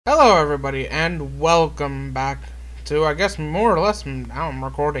Hello everybody and welcome back to, I guess more or less now I'm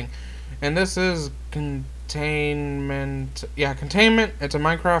recording, and this is Containment. Yeah, Containment. It's a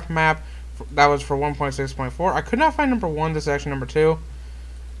Minecraft map that was for 1.6.4. I could not find number 1. This is actually number 2,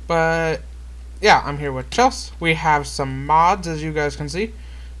 but yeah, I'm here with Chelsea. We have some mods, as you guys can see,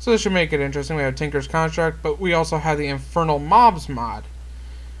 so this should make it interesting. We have Tinker's Construct, but we also have the Infernal Mobs mod,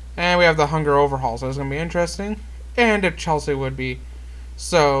 and we have the Hunger Overhaul, so it's going to be interesting. And if Chelsea would be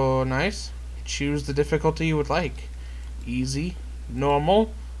so nice, choose the difficulty you would like. Easy,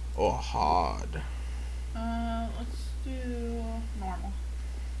 normal, or hard. Let's do normal.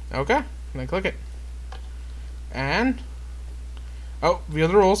 Okay, then click it. And, view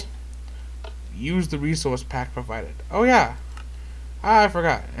the rules. Use the resource pack provided. Oh yeah, I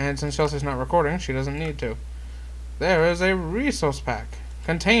forgot. And since Chelsea's not recording, she doesn't need to. There is a resource pack.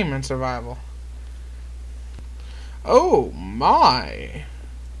 Containment survival. Oh my!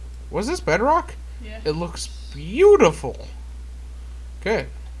 Was this bedrock? Yeah. It looks beautiful. Good.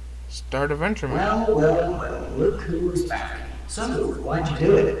 Start adventure mode. Well, look who's back. So, why'd you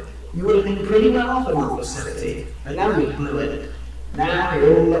do it? You would have been pretty well off in our facility, but now you blew it. Now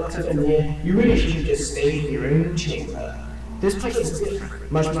you're all locked up in here. You really should have just stayed in your own chamber. This place is different,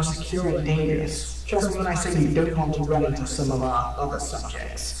 much more secure and dangerous. Trust me when I say you don't want to run into some of our other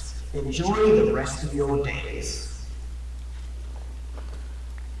subjects. Enjoy the rest of your days.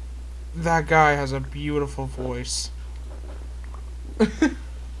 That guy has a beautiful voice.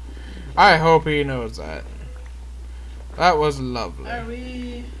 I hope he knows that. That was lovely. Are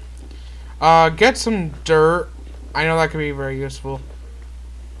we... Get some dirt. I know that could be very useful.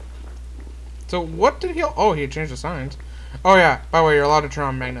 So what did he... Oh, he changed the signs. Oh yeah, by the way, you're allowed to turn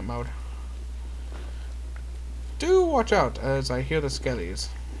on magnet mode. Do watch out as I hear the skellies.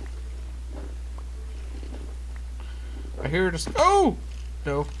 I hear the... Oh!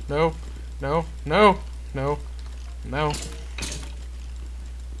 No, no, no, no, no, no.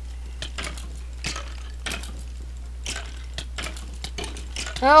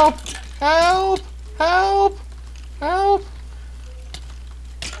 Help! Help! Help! Help!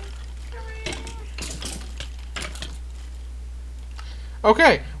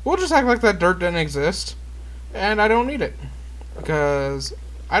 Okay, we'll just act like that dirt didn't exist, and I don't need it, because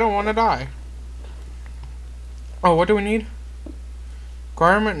I don't want to die. Oh, what do we need?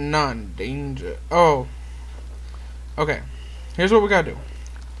 Requirement none. Danger. Oh. Okay. Here's what we gotta do.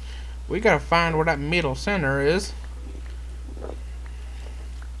 We gotta find where that middle center is.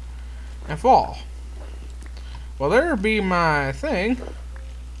 And fall. Well, there be my thing.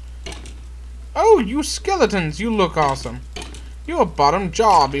 Oh, you skeletons. You look awesome. Your bottom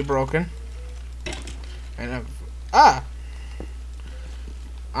jaw be broken. And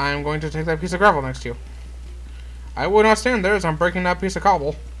I'm going to take that piece of gravel next to you. I would not stand there as I'm breaking that piece of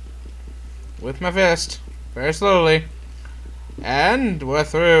cobble with my fist, very slowly. And we're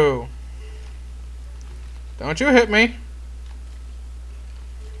through. Don't you hit me.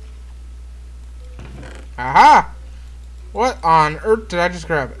 Aha! What on earth did I just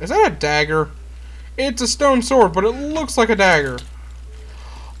grab? Is that a dagger? It's a stone sword, but it looks like a dagger.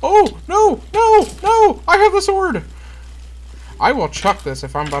 Oh, no, no, no! I have the sword! I will chuck this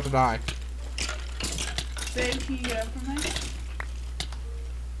if I'm about to die. Babe, can you get up from there?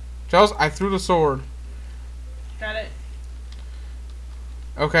 Chelsea, I threw the sword. Got it.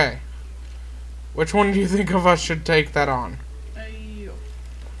 Okay. Which one do you think of us should take that on? You.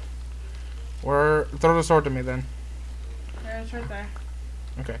 Or throw the sword to me then. Yeah, it's right there.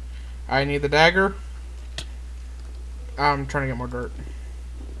 Okay. I need the dagger. I'm trying to get more dirt.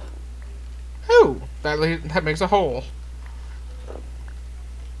 Ooh, that makes a hole.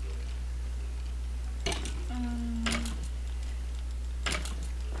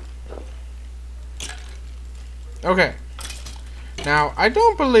 Okay. Now, I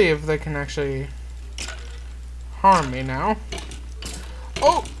don't believe they can actually harm me now.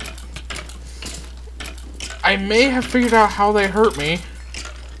 Oh! I may have figured out how they hurt me.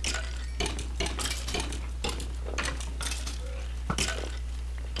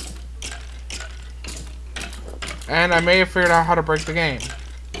 And I may have figured out how to break the game.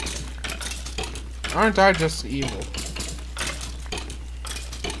 Aren't I just evil?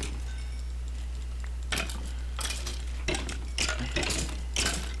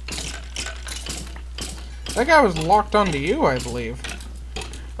 That guy was locked onto you, I believe.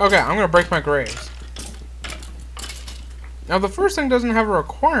 Okay, I'm gonna break my graves. Now, the first thing doesn't have a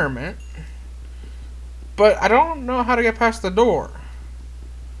requirement, but I don't know how to get past the door.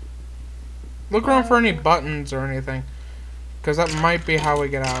 Look around for any buttons or anything, because that might be how we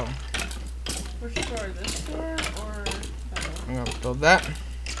get out. Which door? This door or that door? I'm gonna build that.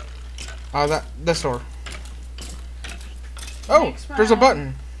 This door. Oh, there's a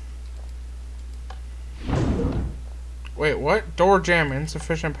button. Wait, what? Door jam,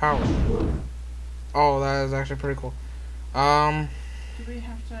 insufficient power. Oh, that is actually pretty cool. Do we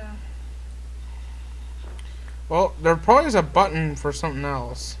have to... Well, there probably is a button for something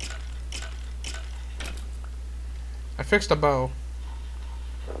else. I fixed a bow.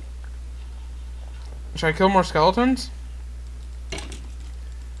 Should I kill more skeletons?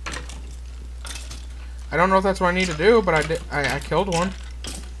 I don't know if that's what I need to do, but I killed one.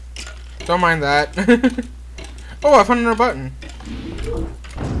 Don't mind that. Oh, I found another button.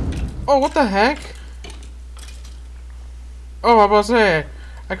 Oh, what the heck? Oh, I was about to say,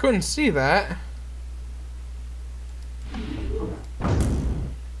 I couldn't see that.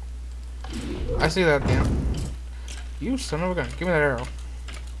 I see that at the end. You son of a gun. Give me that arrow.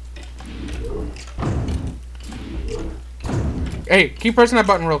 Hey, keep pressing that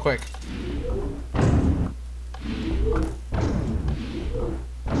button real quick.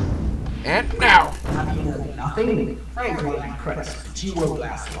 And now. Have you learned nothing? Frankly, I'm impressed, but you won't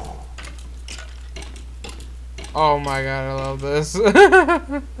last long. Oh my god, I love this.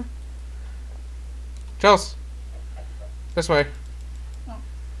 Chels. This way.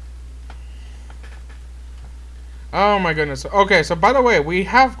 Oh my goodness. Okay, so by the way, we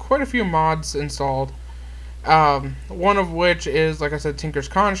have quite a few mods installed. One of which is, like I said, Tinker's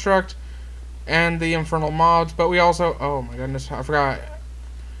Construct and the Infernal mods, but we also... Oh my goodness, I forgot.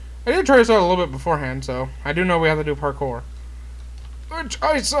 I did try this out a little bit beforehand, so I do know we have to do parkour. Which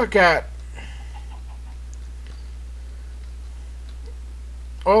I suck at.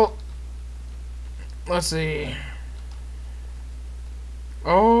 Well, let's see.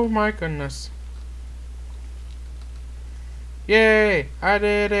 Oh my goodness. Yay! I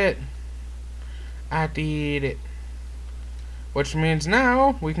did it! I did it. Which means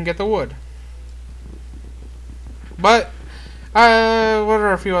now we can get the wood. But, what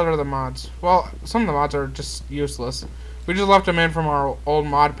are a few other of the mods? Well, some of the mods are just useless. We just left them in from our old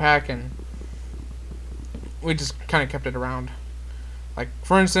mod pack and we just kind of kept it around. Like,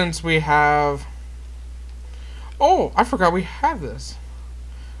 for instance, we have... Oh, I forgot we have this.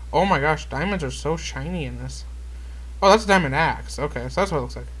 Oh my gosh, diamonds are so shiny in this. Oh, that's a diamond axe. Okay, so that's what it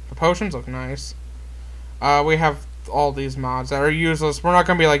looks like. The potions look nice. We have all these mods that are useless. We're not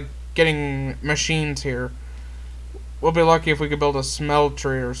going to be, like, getting machines here. We'll be lucky if we could build a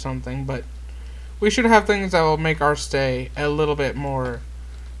smeltery or something, but we should have things that will make our stay a little bit more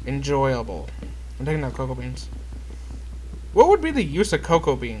enjoyable. I'm taking out cocoa beans. What would be the use of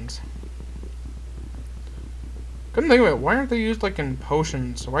cocoa beans? Couldn't think of it. Why aren't they used, like, in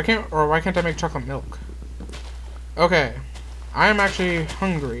potions? Why can't I make chocolate milk? Okay. I am actually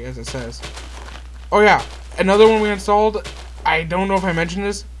hungry, as it says. Oh, yeah. Another one we installed. I don't know if I mentioned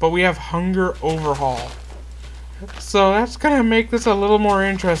this, but we have Hunger Overhaul. So that's going to make this a little more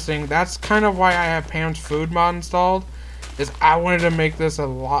interesting. That's kind of why I have Pam's food mod installed. Is I wanted to make this a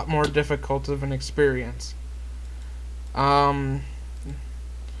lot more difficult of an experience. Yeah,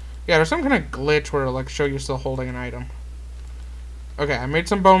 there's some kind of glitch where it'll, like, show you still holding an item. Okay, I made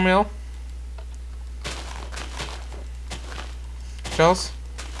some bone meal. Chels,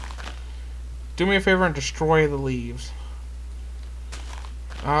 do me a favor and destroy the leaves.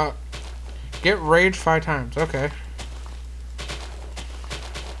 Get rage 5 times. Okay.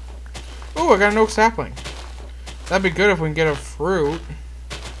 Ooh, I got an oak sapling. That'd be good if we can get a fruit.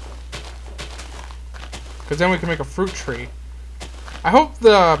 Because then we can make a fruit tree. I hope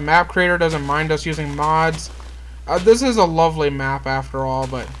the map creator doesn't mind us using mods. This is a lovely map after all,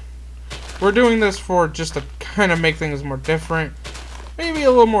 but we're doing this for just to kind of make things more different. Maybe a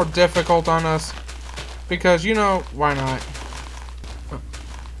little more difficult on us. Because, you know, why not?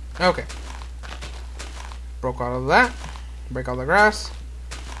 Okay. Broke out of that. Break all the grass.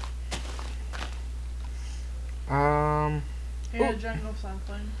 Yeah, jungle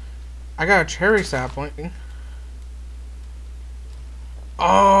sapling. I got a cherry sapling.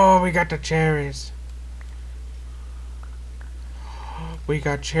 Oh, we got the cherries. We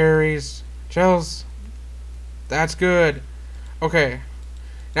got cherries. Chels. That's good. Okay.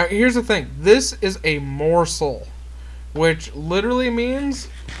 Now, here's the thing. This is a morsel, which literally means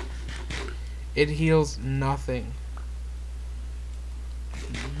it heals nothing.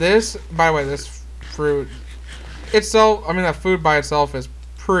 This, by the way, this fruit itself, I mean, that food by itself is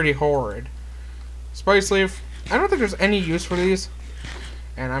pretty horrid. Spice leaf. I don't think there's any use for these.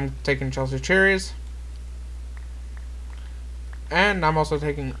 And I'm taking Chelsea cherries. And I'm also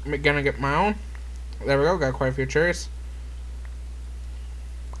gonna get my own. There we go, got quite a few cherries.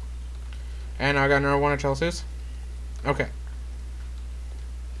 And I got another one of Chelsea's. Okay.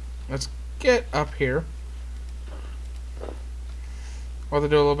 Let's get up here. We'll have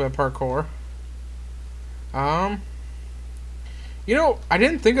to do a little bit of parkour. You know, I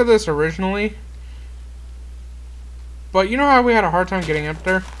didn't think of this originally, but you know how we had a hard time getting up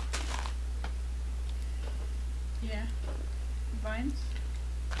there? Yeah. Vines?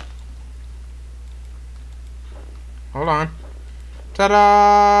 Hold on.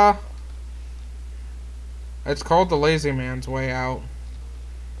 Ta-da! It's called the lazy man's way out.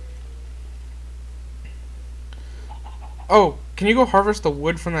 Oh, can you go harvest the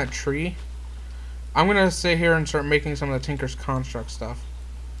wood from that tree? I'm gonna sit here and start making some of the Tinker's Construct stuff.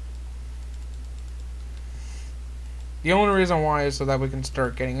 The only reason why is so that we can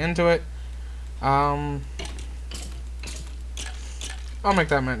start getting into it. I'll make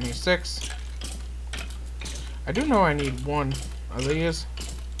that many 6. I do know I need 1 of these.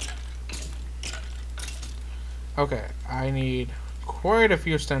 Okay, I need quite a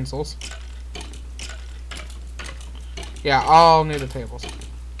few stencils. Yeah, I'll need the tables.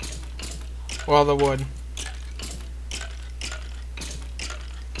 Well, the wood.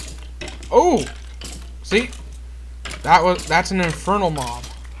 Oh! See? That's an infernal mob.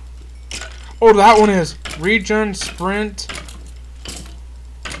 Oh, that one is regen, sprint,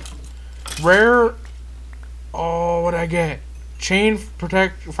 rare. Oh, what did I get? Chain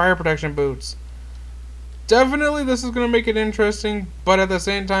fire protection boots. Definitely this is gonna make it interesting, but at the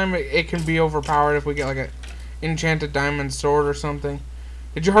same time it can be overpowered if we get like a enchanted diamond sword or something.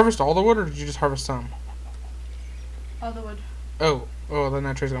 Did you harvest all the wood or did you just harvest some? All the wood. Oh, then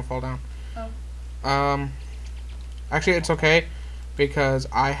that tree's gonna fall down. Oh. Actually it's okay because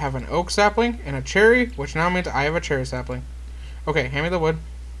I have an oak sapling and a cherry, which now means I have a cherry sapling. Okay, hand me the wood.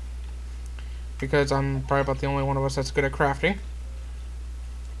 Because I'm probably about the only one of us that's good at crafting.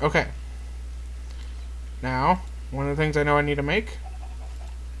 Okay. Now, one of the things I know I need to make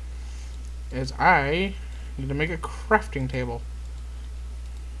is I need to make a crafting table.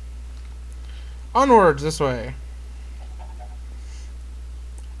 Onwards, this way.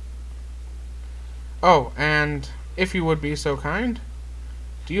 Oh, and if you would be so kind,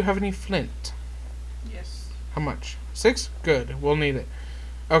 do you have any flint? Yes. How much? 6? Good, we'll need it.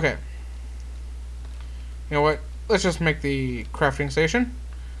 Okay. You know what? Let's just make the crafting station.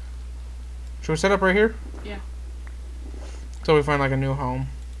 Should we set up right here? Yeah. Till we find like a new home.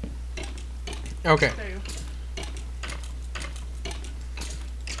 Okay. There you go.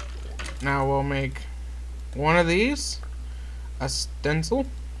 Now we'll make one of these, a stencil,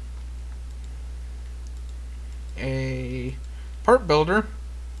 a part builder,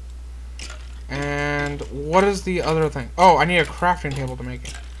 and what is the other thing? Oh, I need a crafting table to make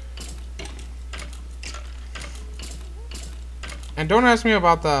it. And don't ask me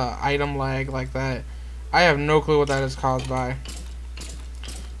about the item lag like that. I have no clue what that is caused by.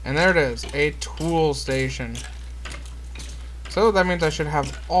 And there it is, a tool station. So that means I should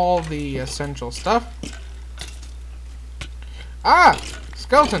have all the essential stuff. Ah!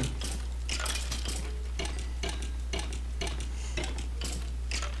 Skeleton!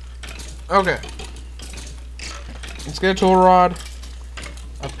 Okay. Let's get a tool rod,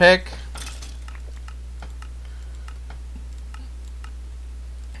 a pick,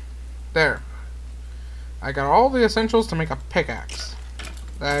 there. I got all the essentials to make a pickaxe.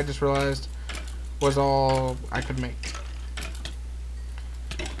 That I just realized was all I could make.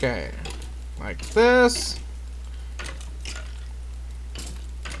 Okay, like this.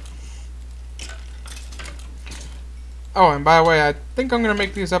 Oh, and by the way, I think I'm going to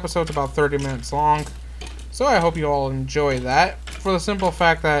make these episodes about 30 minutes long. So I hope you all enjoy that. For the simple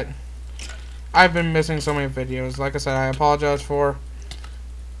fact that I've been missing so many videos. Like I said, I apologize for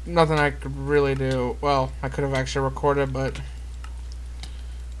nothing I could really do. Well, I could have actually recorded, but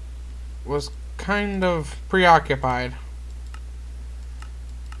was kind of preoccupied.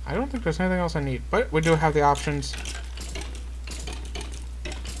 I don't think there's anything else I need, but we do have the options.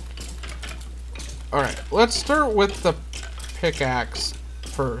 Alright, let's start with the pickaxe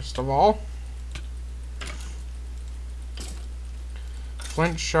first of all.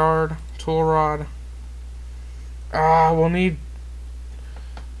 Flint shard, tool rod. We're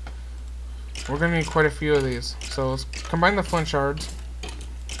gonna need quite a few of these. So let's combine the flint shards.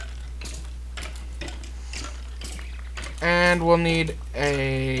 And we'll need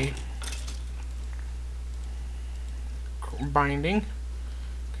a binding.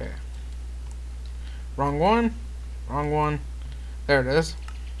 Okay. Wrong one. Wrong one. There it is.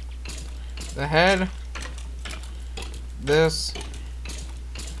 The head. This.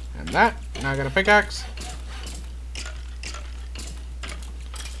 And that. Now I got a pickaxe.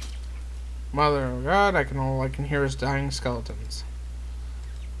 Mother of God, all I can hear is dying skeletons.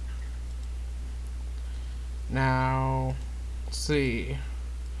 Now, let's see.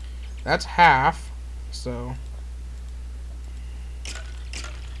 That's half, so.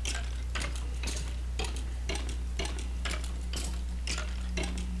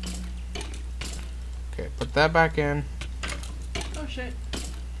 Okay, put that back in. Oh shit.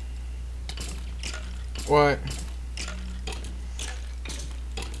 What?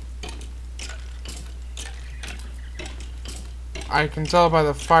 I can tell by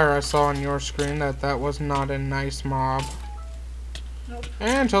the fire I saw on your screen that that was not a nice mob. Nope.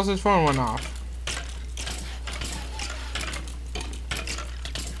 And Chelsea's phone went off.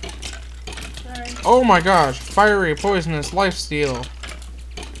 Sorry. Oh my gosh, fiery, poisonous, lifesteal.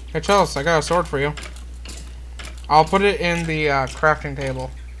 Hey Chelsea, I got a sword for you. I'll put it in the crafting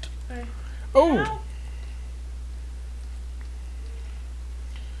table. Okay. Oh! Ow.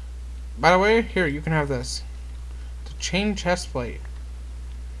 By the way, here, you can have this. The chain chest plate.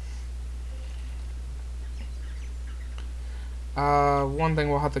 One thing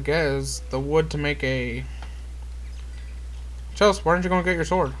we'll have to get is the wood to make a... Chelsea, why aren't you going to get your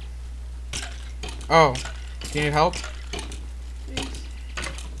sword? Oh, do you need help? Please.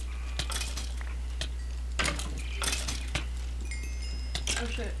 Oh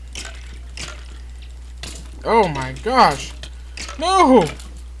shit. Oh my gosh! No!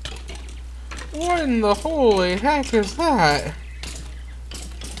 What in the holy heck is that?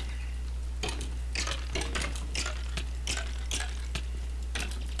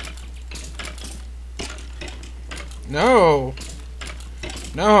 No!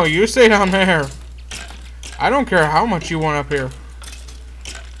 No, you stay down there. I don't care how much you want up here.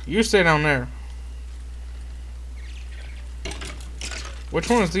 You stay down there. Which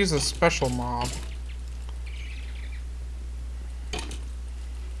one is these a special mob?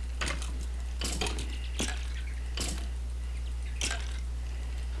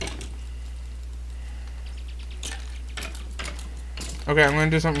 Okay, I'm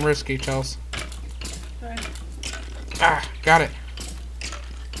gonna do something risky, Chelsea. Sorry. Ah, got it.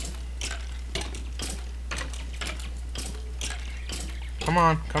 Come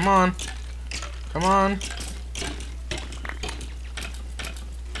on, come on. Come on.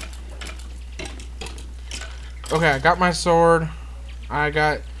 Okay, I got my sword. I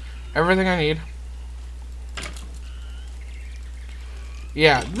got everything I need.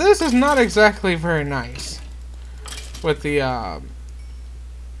 Yeah, this is not exactly very nice. With the,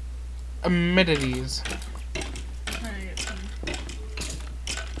 amenities. Trying to get some.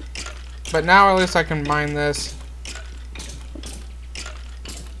 But now at least I can mine this.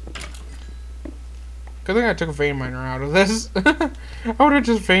 Good thing I took a vein miner out of this. I would have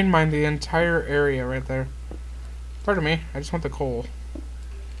just vein mined the entire area right there. Pardon me, I just want the coal.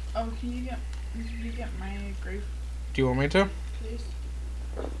 Oh, can you get my grave, Do you want me to? please?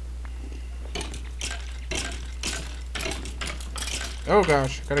 Oh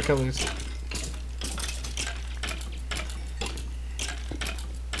gosh, gotta kill these.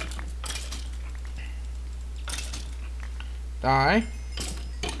 Die.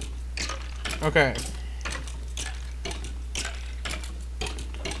 Okay.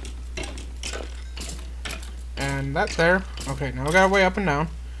 And that there. Okay, now we gotta way up and down.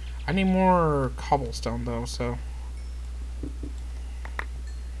 I need more cobblestone though, so.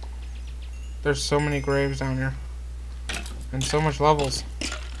 There's so many graves down here. And so much levels.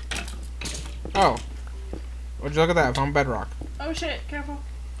 Oh. Would you look at that? I found bedrock. Oh shit, careful.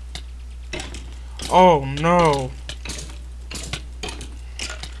 Oh no.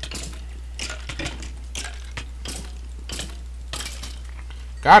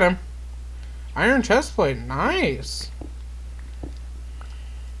 Got him. Iron chestplate. Nice.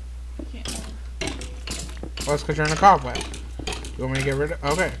 Can't move. Well, that's because you're in a cobweb. You want me to get rid of...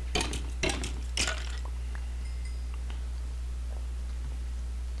 Okay.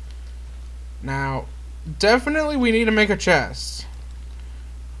 Now, definitely we need to make a chest.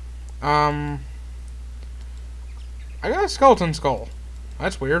 I got a skeleton skull.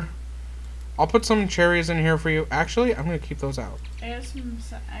 That's weird. I'll put some cherries in here for you. Actually, I'm going to keep those out. I got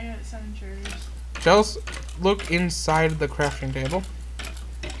 7 cherries. Chels, look inside the crafting table.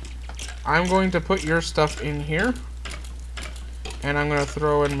 I'm going to put your stuff in here. And I'm going to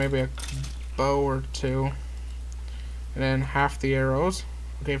throw in maybe a bow or two. And then half the arrows.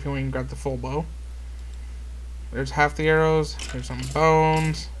 Okay, if you want to grab the full bow. There's half the arrows. There's some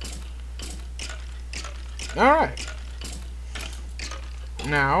bones. Alright.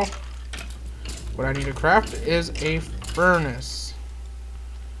 Now, what I need to craft is a furnace.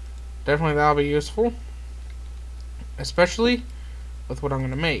 Definitely that'll be useful. Especially with what I'm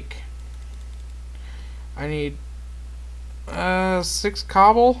going to make. I need 6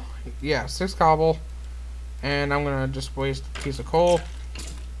 cobble. Yeah, 6 cobble. And I'm gonna just waste a piece of coal.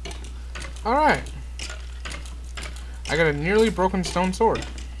 Alright. I got a nearly broken stone sword.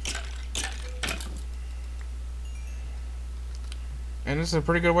 And this is a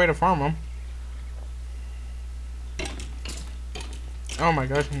pretty good way to farm them. Oh my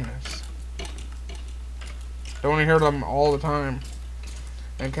goodness. Don't want to hear them all the time.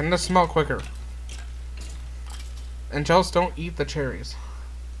 And can this smell quicker? And Chelsea, don't eat the cherries.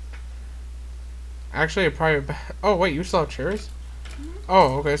 Actually, it probably... Oh, wait, you still have cherries? Mm-hmm.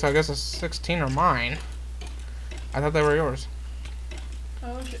 Oh, okay, so I guess the 16 are mine. I thought they were yours.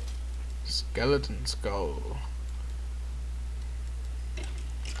 Oh, shit. Skeleton skull.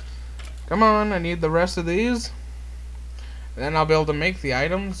 Come on, I need the rest of these. And then I'll be able to make the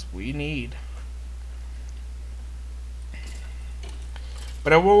items we need.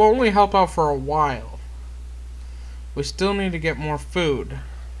 But it will only help out for a while. We still need to get more food.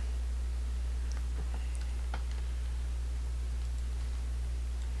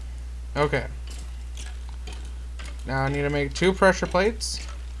 Okay. Now I need to make 2 pressure plates.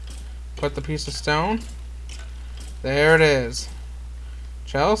 Put the piece of stone. There it is.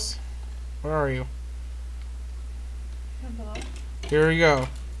 Chelsea, where are you? Below. Here we go.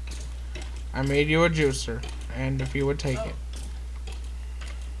 I made you a juicer. And if you would take it.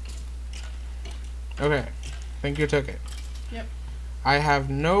 Okay. I think you took it. Yep. I have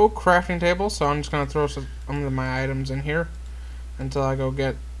no crafting table, so I'm just going to throw some of my items in here until I go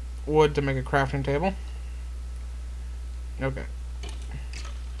get wood to make a crafting table. Okay.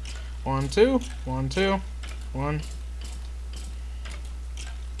 1, 2, 1, 2, 1.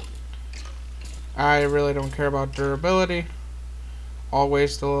 I really don't care about durability. I'll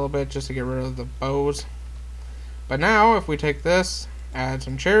waste a little bit just to get rid of the bows. But now, if we take this, add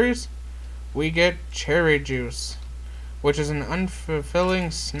some cherries, we get cherry juice, which is an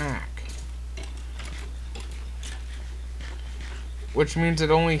unfulfilling snack. Which means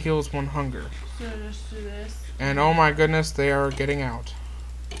it only heals 1 hunger. So just do this. And oh my goodness, they are getting out.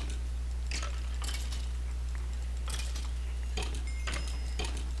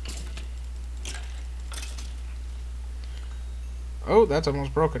 Oh, that's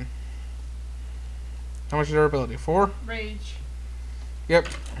almost broken. How much durability? 4? Rage. Yep.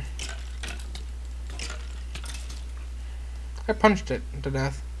 I punched it to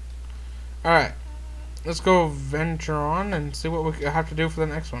death. Alright. Let's go venture on and see what we have to do for the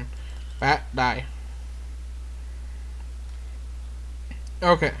next one. Bat, die.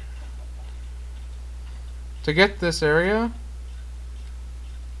 Okay. To get this area,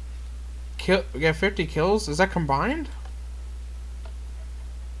 get 50 kills. Is that combined?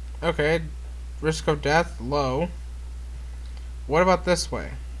 Okay. Risk of death, low. What about this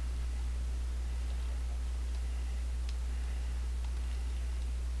way?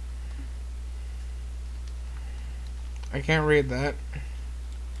 I can't read that.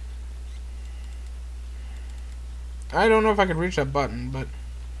 I don't know if I could reach that button, but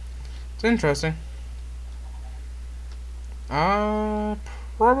it's interesting.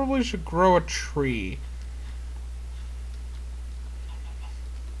 Probably should grow a tree.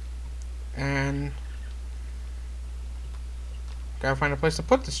 And gotta find a place to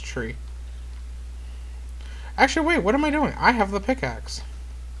put this tree. Actually, wait, what am I doing? I have the pickaxe.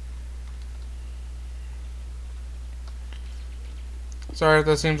 Sorry if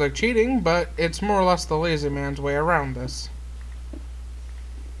that seems like cheating, but it's more or less the lazy man's way around this.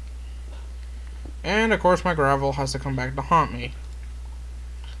 And of course my gravel has to come back to haunt me.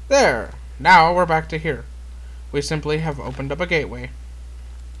 There! Now we're back to here. We simply have opened up a gateway.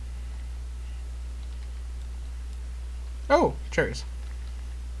 Oh, cherries.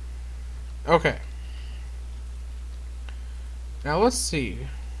 Okay. Now let's see.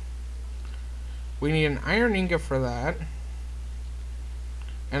 We need an iron ingot for that.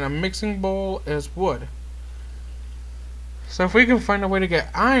 And a mixing bowl is wood. So if we can find a way to get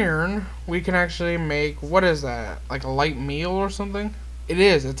iron, we can actually make, what is that? Like a light meal or something? It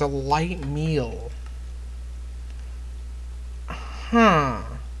is, it's a light meal. Huh.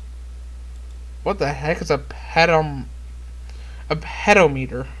 What the heck is a pedometer?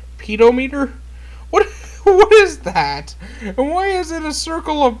 Pedometer? What is that? And why is it a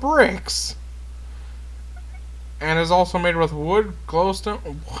circle of bricks? And is also made with wood, glowstone.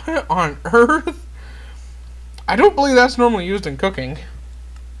 What on earth? I don't believe that's normally used in cooking.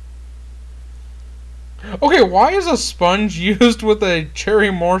 Okay, why is a sponge used with a cherry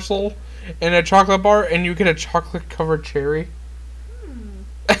morsel and a chocolate bar and you get a chocolate covered cherry?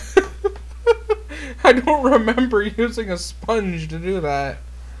 I don't remember using a sponge to do that.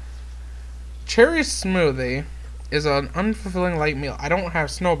 Cherry smoothie is an unfulfilling light meal. I don't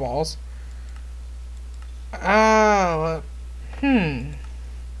have snowballs. Hmm.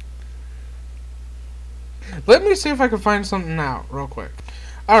 Let me see if I can find something out real quick.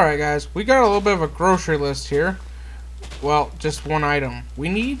 Alright, guys. We got a little bit of a grocery list here. Well, just one item. We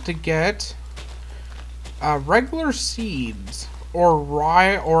need to get regular seeds, or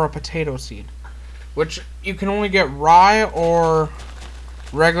rye, or a potato seed. Which, you can only get rye or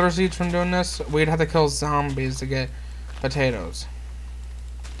regular seeds from doing this. We'd have to kill zombies to get potatoes.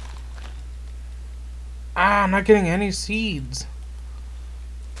 Ah, I'm not getting any seeds.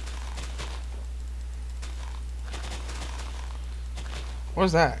 What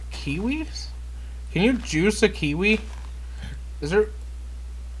is that? Kiwis? Can you juice a kiwi? Is there...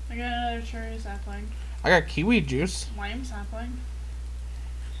 I got another cherry sapling. I got kiwi juice. Lime sapling.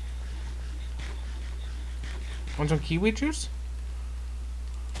 Want some kiwi juice?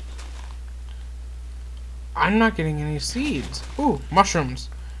 I'm not getting any seeds. Ooh, mushrooms.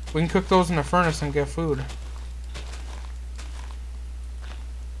 We can cook those in the furnace and get food.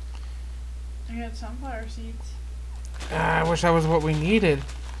 I got sunflower seeds. I wish that was what we needed.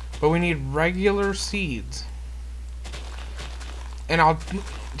 But we need regular seeds. And I'll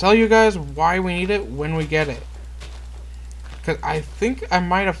tell you guys why we need it when we get it. Because I think I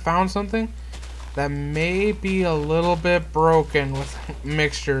might have found something that may be a little bit broken with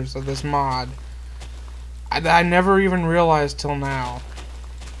mixtures of this mod. I never even realized till now.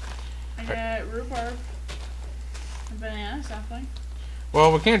 I got rhubarb. A banana sapling.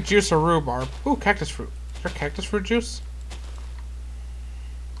 Well, we can't juice a rhubarb. Ooh, cactus fruit. Is there cactus fruit juice?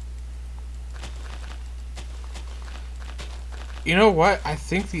 You know what? I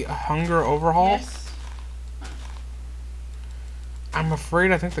think the hunger overhaul... Yes. I'm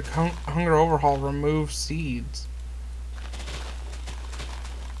afraid I think the hunger overhaul removes seeds.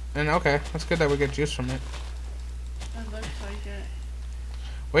 And okay, that's good that we get juice from it. That looks like it.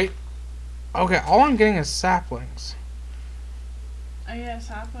 Wait. Okay, all I'm getting is saplings. I got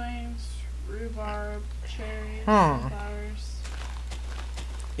saplings, rhubarb, cherries, Huh. sunflowers.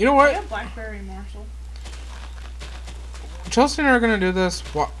 You know I what? got blackberry morsel. Chelsea and I are going to do this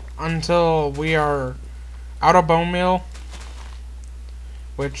until we are out of bone meal.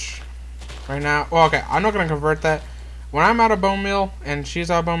 Which, right now... Well, okay, I'm not going to convert that. When I'm out of bone meal and she's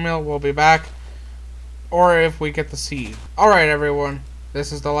out of bone meal, we'll be back. Or if we get the seed. Alright, everyone.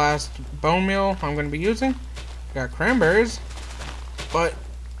 This is the last bone meal I'm going to be using. Got cranberries. But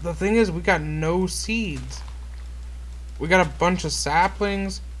the thing is, we got no seeds. We got a bunch of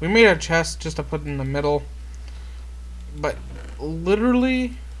saplings. We made a chest just to put in the middle. But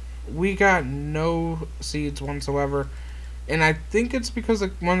literally, we got no seeds whatsoever. And I think it's because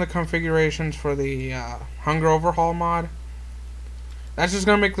of one of the configurations for the Hunger Overhaul mod. That's just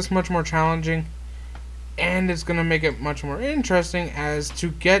going to make this much more challenging. And it's going to make it much more interesting as to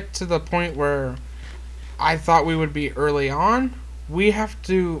get to the point where I thought we would be early on. We have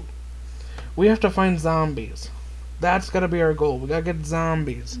to find zombies. That's got to be our goal. We got to get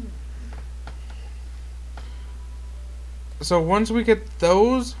zombies. So once we get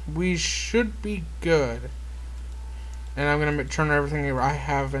those, we should be good. And I'm going to turn everything I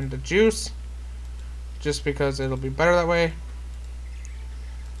have into juice. Just because it'll be better that way.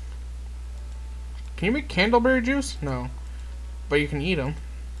 Can you make candleberry juice? No. But you can eat them.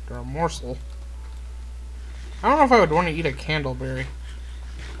 They're a morsel. I don't know if I would want to eat a candleberry.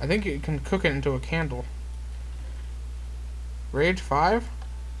 I think you can cook it into a candle. Rage 5?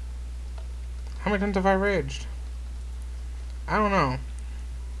 How many times have I raged? I don't know.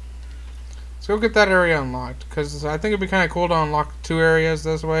 Let's go get that area unlocked, because I think it'd be kind of cool to unlock 2 areas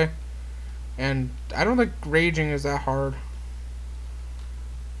this way. And I don't think raging is that hard.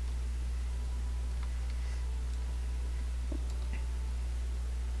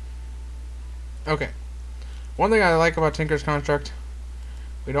 Okay. One thing I like about Tinker's Construct,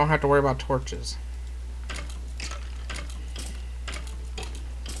 we don't have to worry about torches.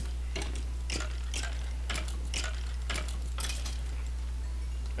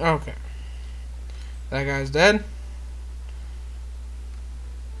 Okay. That guy's dead.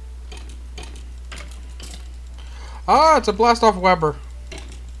 Ah, it's a blast off Weber.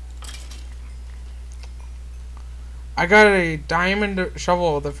 I got a diamond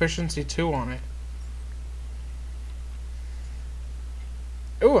shovel with efficiency 2 on it.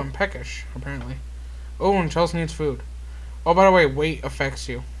 Ooh, I'm peckish, apparently. Oh, and Chelsea needs food. Oh, by the way, weight affects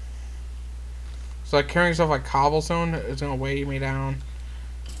you. So, like, carrying stuff like cobblestone is gonna weigh me down.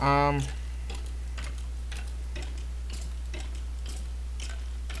 Oh,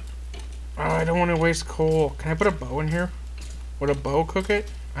 I don't want to waste coal. Can I put a bow in here? Would a bow cook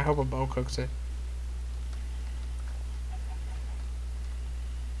it? I hope a bow cooks it.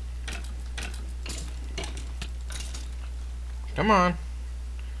 Come on.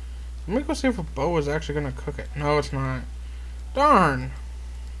 Let me go see if a bow is actually gonna cook it. No, it's not. Darn.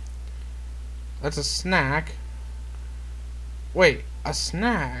 That's a snack. Wait, a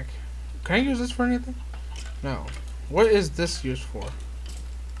snack? Can I use this for anything? No. What is this used for?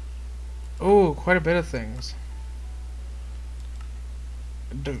 Oh, quite a bit of things.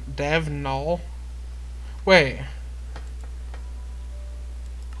 Dev null? Wait.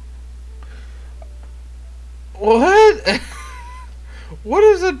 What? What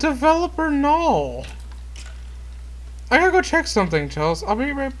is a developer null? I gotta go check something, Chels. I'll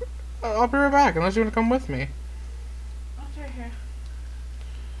be right back, unless you wanna come with me. I'll stay here.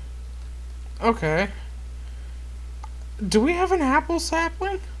 Okay. Do we have an apple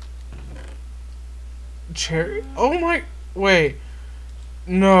sapling? Cherry? Oh my... Wait.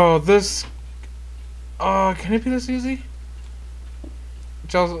 No, this... can it be this easy?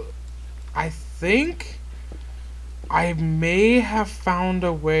 Chels, I think I may have found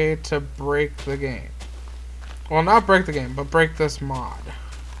a way to break the game. Well, not break the game, but break this mod.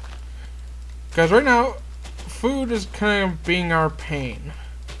 Because right now, food is kind of being our pain.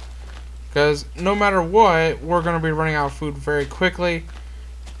 Because no matter what, we're going to be running out of food very quickly.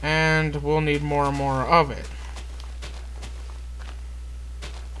 And we'll need more and more of it.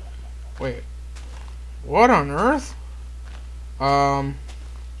 Wait. What on earth?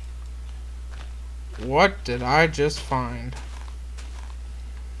 What did I just find?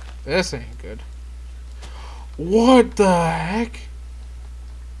 This ain't good. What the heck?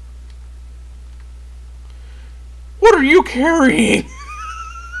 What are you carrying?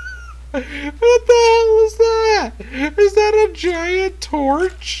 What the hell is that? Is that a giant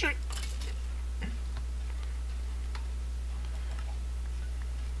torch?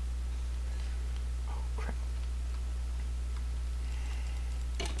 Oh, crap.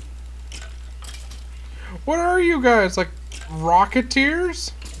 What are you guys, like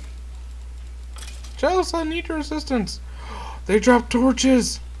rocketeers? Chalice, I need your assistance. They dropped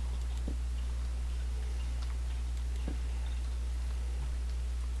torches.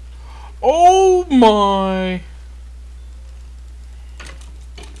 Oh my.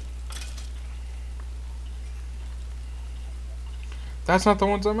 That's not the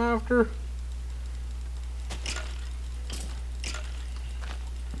ones I'm after.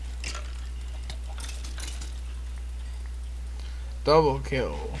 Double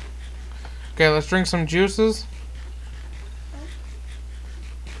kill. Okay, let's drink some juices.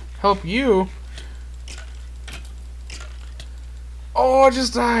 Help you? Oh, I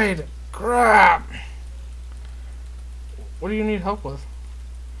just died. Crap. What do you need help with?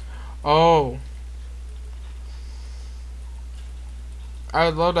 Oh. I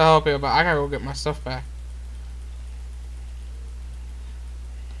would love to help you, but I gotta go get my stuff back.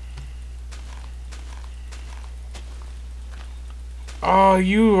 Oh,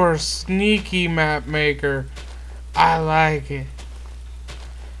 you are a sneaky map maker. I like it.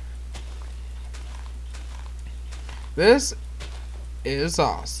 This is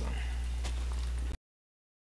awesome.